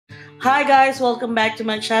Hi guys, welcome back to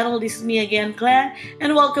my channel. This is me again, Clang,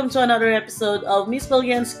 and welcome to another episode of Miss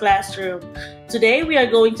Bellen's Classroom. Today we are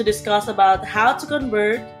going to discuss about how to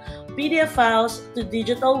convert PDF files to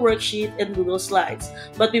digital worksheet in Google Slides.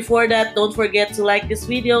 But before that, don't forget to like this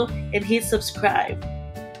video and hit subscribe.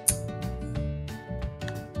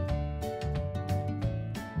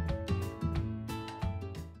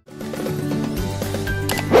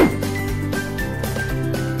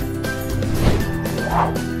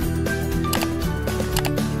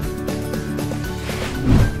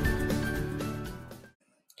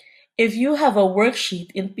 If you have a worksheet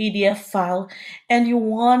in PDF file and you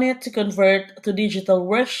want it to convert to digital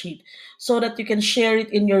worksheet so that you can share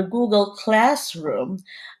it in your Google Classroom,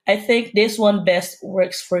 I think this one best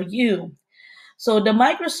works for you. So the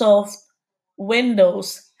Microsoft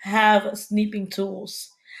Windows have snipping tools.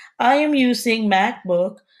 I am using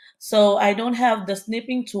MacBook, so I don't have the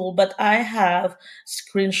snipping tool, but I have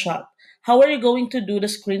screenshot. How are you going to do the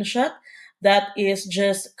screenshot? That is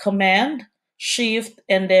just Command, Shift,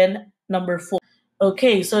 and then number 4.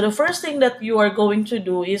 Okay, so the first thing that you are going to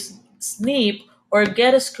do is snip or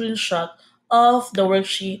get a screenshot of the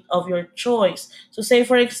worksheet of your choice. So say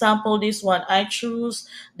for example this one, I choose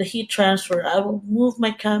the heat transfer. I will move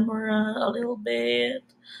my camera a little bit.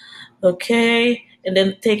 Okay, and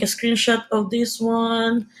then take a screenshot of this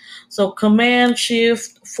one. So Command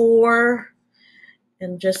Shift 4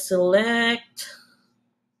 and just select.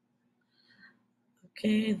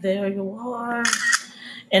 Okay, there you are.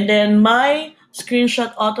 And then my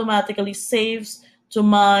screenshot automatically saves to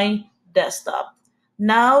my desktop.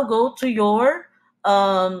 Now go to your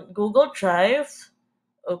Google Drive,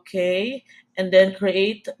 okay, and then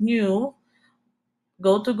create new.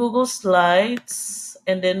 Go to Google Slides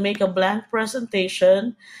and then make a blank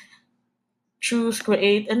presentation. Choose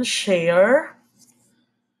create and share.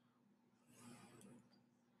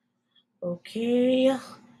 Okay,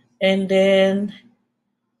 and then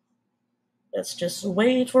let's just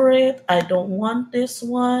wait for it. I don't want this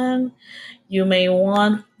one. You may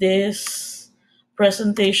want this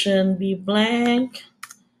presentation be blank.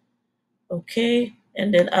 Okay,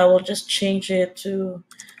 and then I will just change it to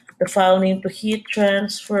the file name to heat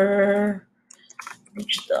transfer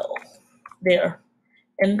digital. There.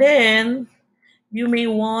 And then you may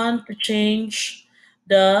want to change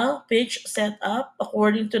the page setup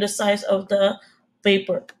according to the size of the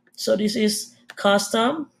paper. So this is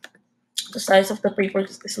custom. The size of the paper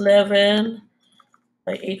is 11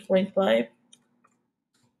 by 8.5.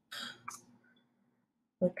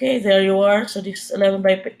 Okay, there you are. So this is 11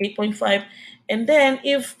 by 8.5. And then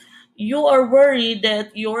if you are worried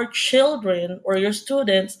that your children or your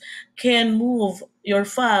students can move your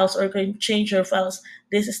files or can change your files,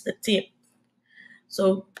 this is the tip.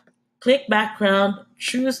 So click background,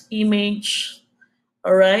 choose image,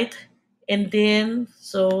 all right? And then,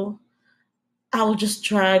 so I'll just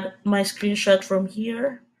drag my screenshot from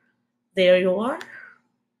here. There you are.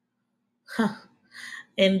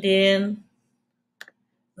 And then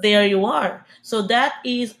there you are. So that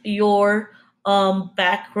is your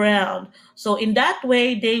background. So in that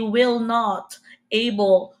way, they will not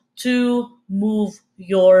able to move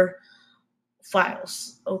your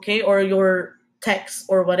files, okay, or your text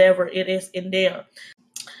or whatever it is in there.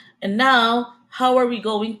 And now, how are we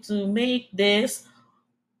going to make this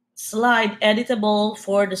slide editable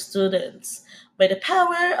for the students? By the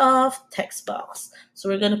power of text box. So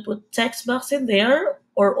we're going to put text box in there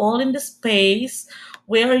or all in the space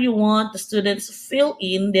where you want the students to fill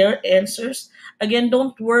in their answers. Again,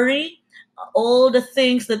 don't worry. All the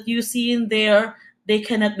things that you see in there, they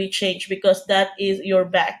cannot be changed because that is your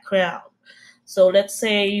background. So let's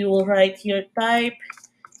say you will write here, type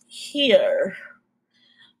here.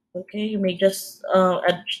 Okay, you may just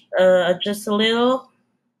adjust a little.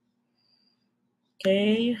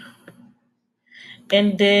 Okay.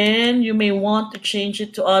 And then you may want to change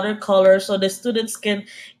it to other colors so the students can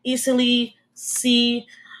easily see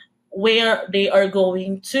where they are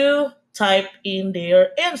going to type in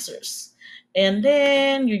their answers. And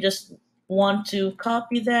then you just want to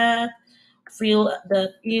copy that, fill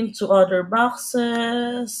that into other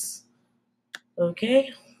boxes.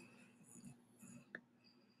 Okay.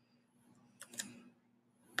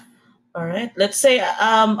 All right. Let's say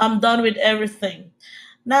I'm done with everything.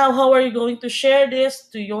 Now, how are you going to share this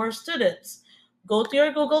to your students? Go to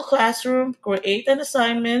your Google Classroom, create an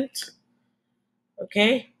assignment.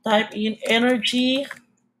 Okay, type in energy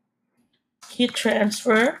heat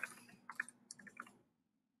transfer.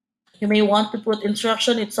 You may want to put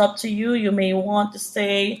instruction, it's up to you. You may want to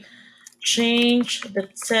say change the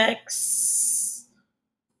text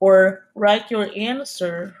or write your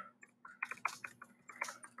answer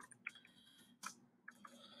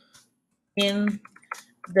in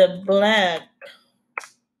the blank.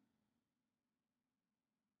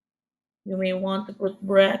 You may want to put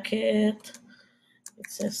bracket. It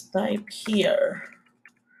says type here.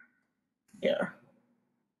 Here.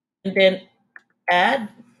 And then add.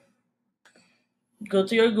 Go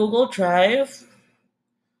to your Google Drive.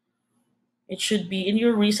 It should be in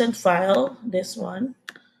your recent file, this one.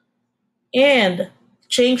 And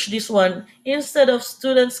change this one. Instead of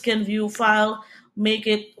students can view file, make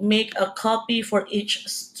a copy for each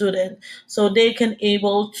student so they can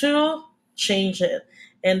able to change it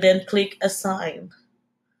and then click assign.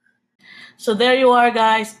 So there you are,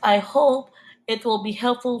 guys. I hope it will be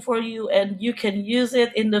helpful for you and you can use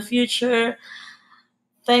it in the future.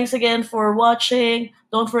 Thanks again for watching.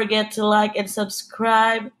 Don't forget to like and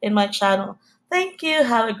subscribe in my channel. Thank you.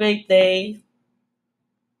 Have a great day.